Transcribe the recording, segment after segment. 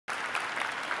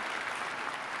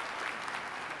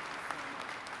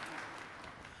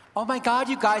Oh my God,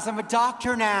 you guys, I'm a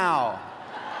doctor now.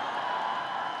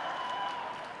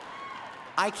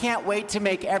 I can't wait to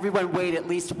make everyone wait at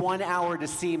least 1 hour to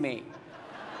see me.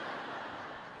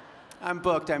 I'm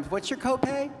booked. What's your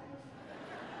copay?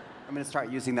 I'm gonna start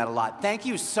using that a lot. Thank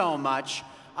you so much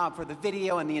for the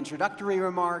video and the introductory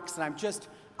remarks, and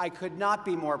I could not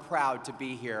be more proud to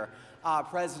be here.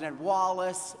 President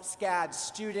Wallace, SCAD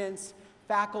students,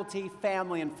 faculty,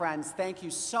 family, and friends, thank you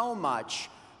so much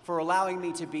for allowing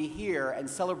me to be here and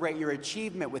celebrate your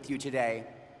achievement with you today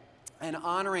and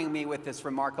honoring me with this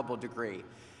remarkable degree.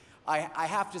 I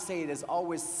have to say it is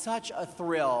always such a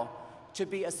thrill to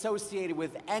be associated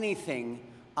with anything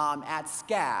at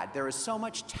SCAD. There is so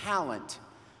much talent,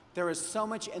 there is so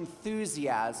much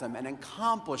enthusiasm and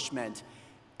accomplishment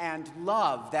and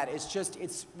love that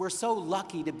we're so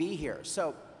lucky to be here.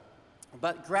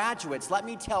 But graduates, let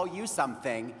me tell you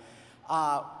something.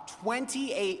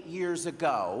 28 years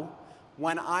ago,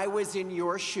 when I was in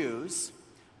your shoes,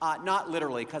 not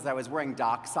literally because I was wearing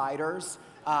Docksiders,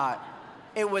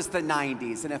 it was the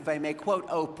 90s, and if I may quote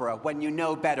Oprah, when you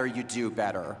know better, you do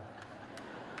better.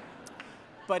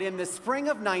 But in the spring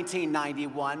of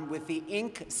 1991, with the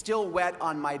ink still wet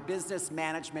on my business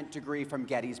management degree from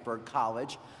Gettysburg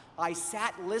College, I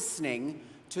sat listening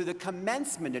to the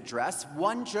commencement address,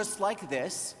 one just like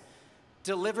this,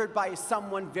 delivered by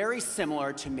someone very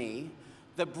similar to me,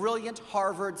 the brilliant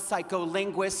Harvard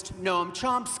psycholinguist Noam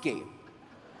Chomsky.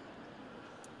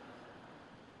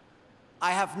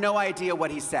 I have no idea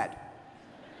what he said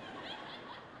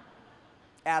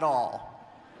at all.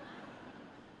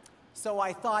 So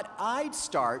I thought I'd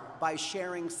start by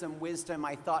sharing some wisdom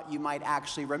I thought you might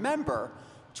actually remember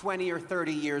 20 or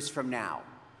 30 years from now.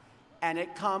 And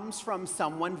it comes from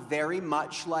someone very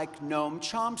much like Noam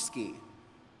Chomsky,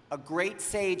 a great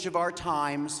sage of our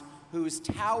times whose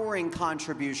towering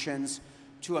contributions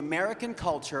to American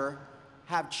culture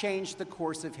have changed the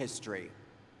course of history.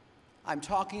 I'm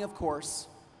talking, of course,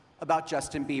 about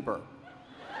Justin Bieber,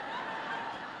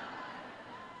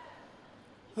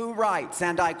 who writes,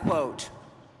 and I quote,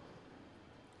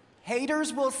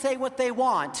 "Haters will say what they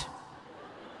want,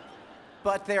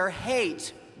 but their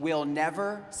hate will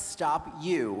never stop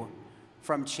you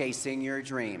from chasing your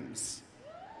dreams."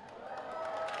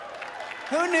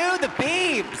 Who knew the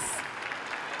Biebs?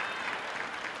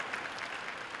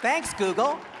 Thanks,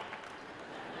 Google.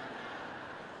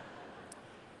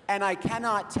 And I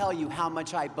cannot tell you how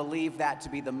much I believe that to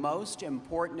be the most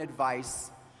important advice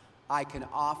I can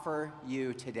offer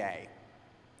you today.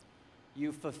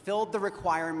 You fulfilled the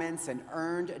requirements and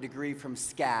earned a degree from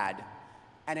SCAD,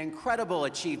 an incredible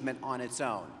achievement on its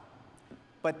own.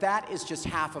 But that is just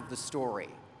half of the story.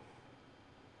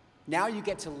 Now you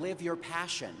get to live your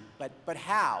passion, but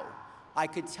how? I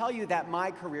could tell you that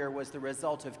my career was the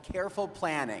result of careful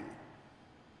planning,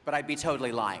 but I'd be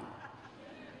totally lying.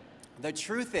 The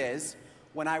truth is,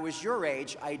 when I was your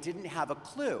age, I didn't have a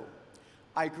clue.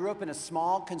 I grew up in a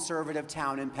small conservative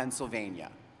town in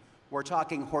Pennsylvania. We're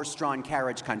talking horse-drawn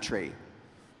carriage country,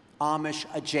 Amish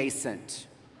adjacent,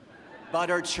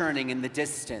 butter churning in the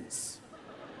distance.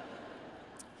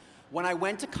 When I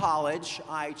went to college,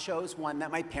 I chose one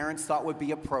that my parents thought would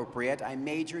be appropriate. I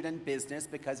majored in business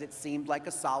because it seemed like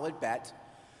a solid bet.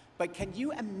 But can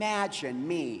you imagine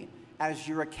me as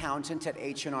your accountant at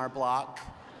H&R Block?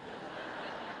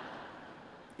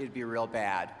 It'd be real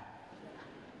bad.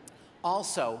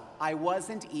 Also, I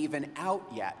wasn't even out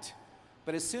yet.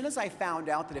 But as soon as I found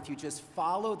out that if you just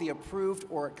follow the approved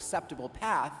or acceptable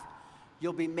path,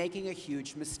 you'll be making a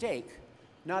huge mistake.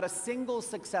 Not a single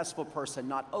successful person,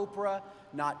 not Oprah,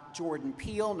 not Jordan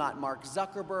Peele, not Mark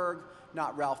Zuckerberg,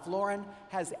 not Ralph Lauren,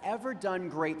 has ever done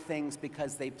great things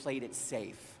because they played it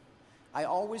safe. I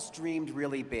always dreamed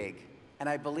really big, and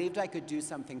I believed I could do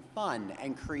something fun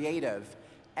and creative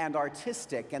and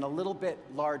artistic and a little bit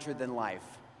larger than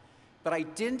life. But I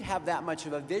didn't have that much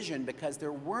of a vision because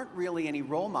there weren't really any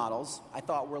role models I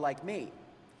thought were like me.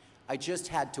 I just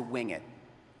had to wing it.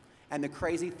 And the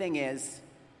crazy thing is,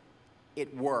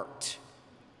 it worked.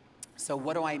 So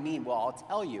what do I mean? Well, I'll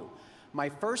tell you. My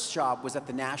first job was at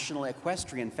the National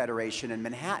Equestrian Federation in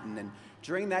Manhattan, and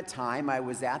during that time, I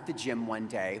was at the gym one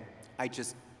day. I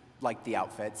just liked the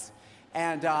outfits.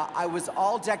 And I was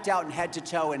all decked out in head to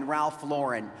toe in Ralph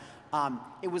Lauren.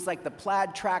 It was like the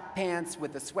plaid track pants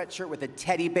with a sweatshirt with a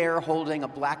teddy bear holding a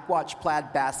Black Watch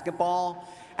plaid basketball.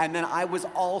 And then I was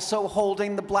also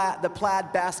holding the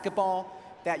plaid basketball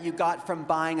that you got from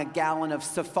buying a gallon of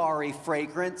Safari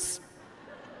fragrance.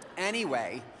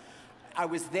 Anyway, I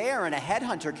was there and a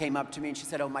headhunter came up to me and she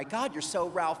said, "Oh my God, you're so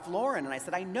Ralph Lauren." And I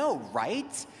said, "I know,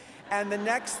 right?" And the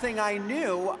next thing I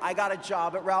knew, I got a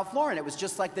job at Ralph Lauren. It was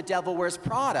just like The Devil Wears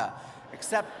Prada,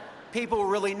 except people were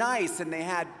really nice and they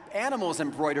had animals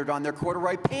embroidered on their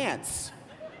corduroy pants.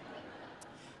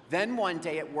 Then one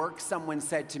day at work, someone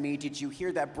said to me, "Did you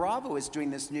hear that Bravo is doing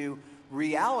this new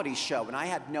reality show?" And I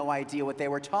had no idea what they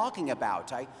were talking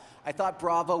about. I thought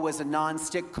Bravo was a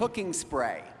non-stick cooking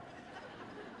spray.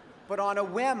 But on a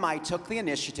whim, I took the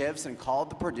initiatives and called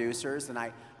the producers, and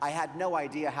I had no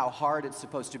idea how hard it's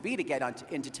supposed to be to get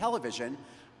into television.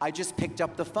 I just picked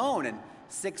up the phone, and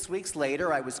 6 weeks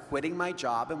later, I was quitting my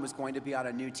job and was going to be on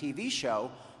a new TV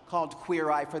show called Queer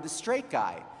Eye for the Straight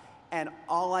Guy. And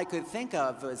all I could think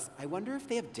of was, I wonder if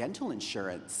they have dental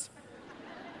insurance.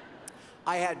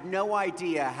 I had no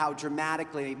idea how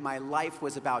dramatically my life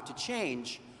was about to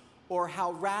change or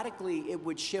how radically it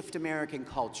would shift American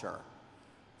culture.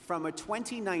 From a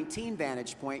 2019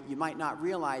 vantage point, you might not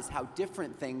realize how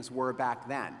different things were back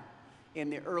then. In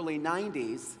the early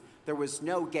 90s, there was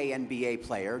no gay NBA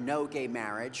player, no gay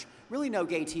marriage, really no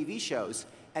gay TV shows,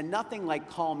 and nothing like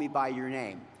Call Me By Your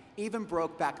Name. Even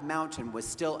Brokeback Mountain was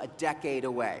still a decade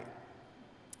away.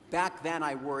 Back then,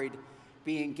 I worried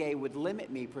being gay would limit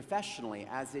me professionally,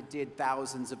 as it did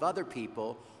thousands of other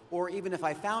people, or even if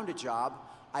I found a job,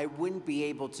 I wouldn't be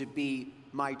able to be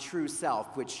my true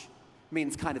self, which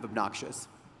means kind of obnoxious.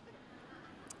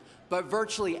 But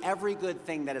virtually every good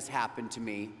thing that has happened to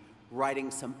me,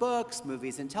 writing some books,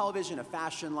 movies and television, a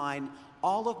fashion line,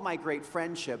 all of my great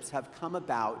friendships have come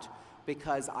about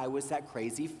because I was that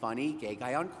crazy, funny gay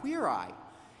guy on Queer Eye.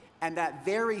 And that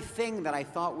very thing that I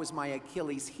thought was my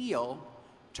Achilles heel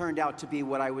turned out to be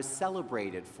what I was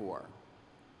celebrated for.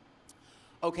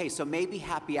 Okay, so maybe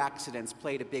happy accidents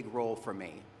played a big role for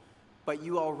me, but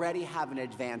you already have an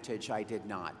advantage I did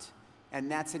not,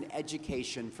 and that's an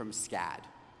education from SCAD.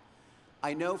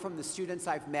 I know from the students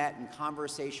I've met and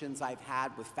conversations I've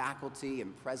had with faculty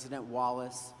and President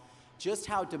Wallace just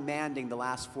how demanding the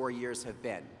last 4 years have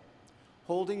been.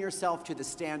 Holding yourself to the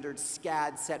standards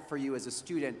SCAD set for you as a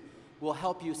student will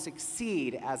help you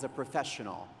succeed as a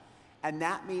professional. And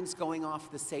that means going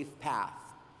off the safe path.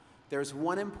 There's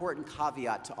one important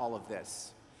caveat to all of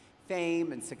this.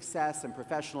 Fame and success and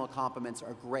professional compliments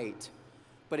are great,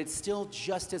 but it's still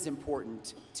just as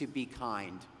important to be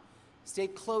kind. Stay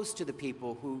close to the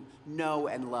people who know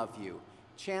and love you.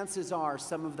 Chances are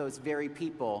some of those very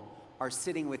people are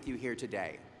sitting with you here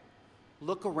today.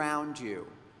 Look around you.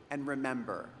 And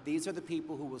remember, these are the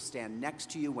people who will stand next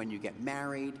to you when you get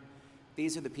married.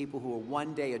 These are the people who will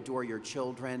one day adore your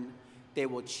children. They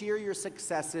will cheer your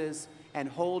successes and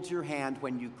hold your hand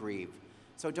when you grieve.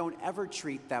 So don't ever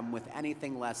treat them with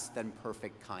anything less than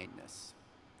perfect kindness.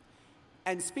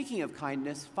 And speaking of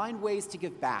kindness, find ways to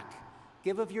give back.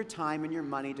 Give of your time and your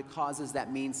money to causes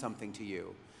that mean something to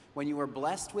you. When you are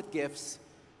blessed with gifts,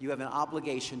 you have an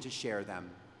obligation to share them.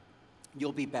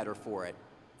 You'll be better for it,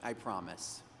 I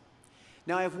promise.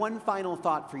 Now, I have one final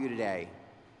thought for you today.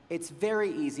 It's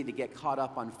very easy to get caught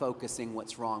up on focusing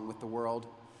what's wrong with the world,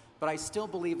 but I still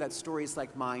believe that stories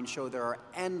like mine show there are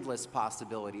endless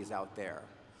possibilities out there.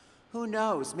 Who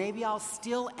knows, maybe I'll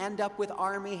still end up with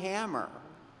Armie Hammer.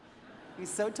 He's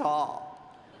so tall.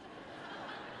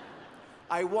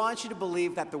 I want you to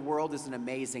believe that the world is an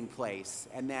amazing place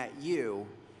and that you,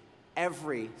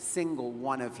 every single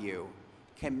one of you,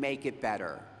 can make it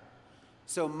better.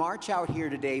 So march out here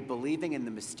today believing in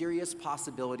the mysterious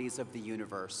possibilities of the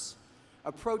universe.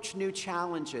 Approach new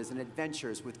challenges and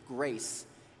adventures with grace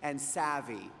and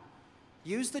savvy.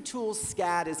 Use the tools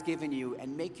SCAD has given you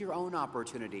and make your own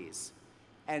opportunities.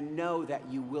 And know that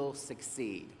you will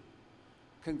succeed.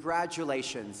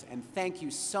 Congratulations, and thank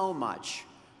you so much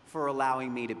for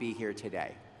allowing me to be here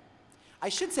today. I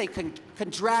should say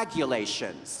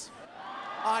congratulations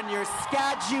on your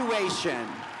SCADuation.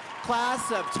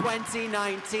 Class of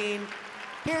 2019,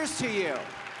 here's to you.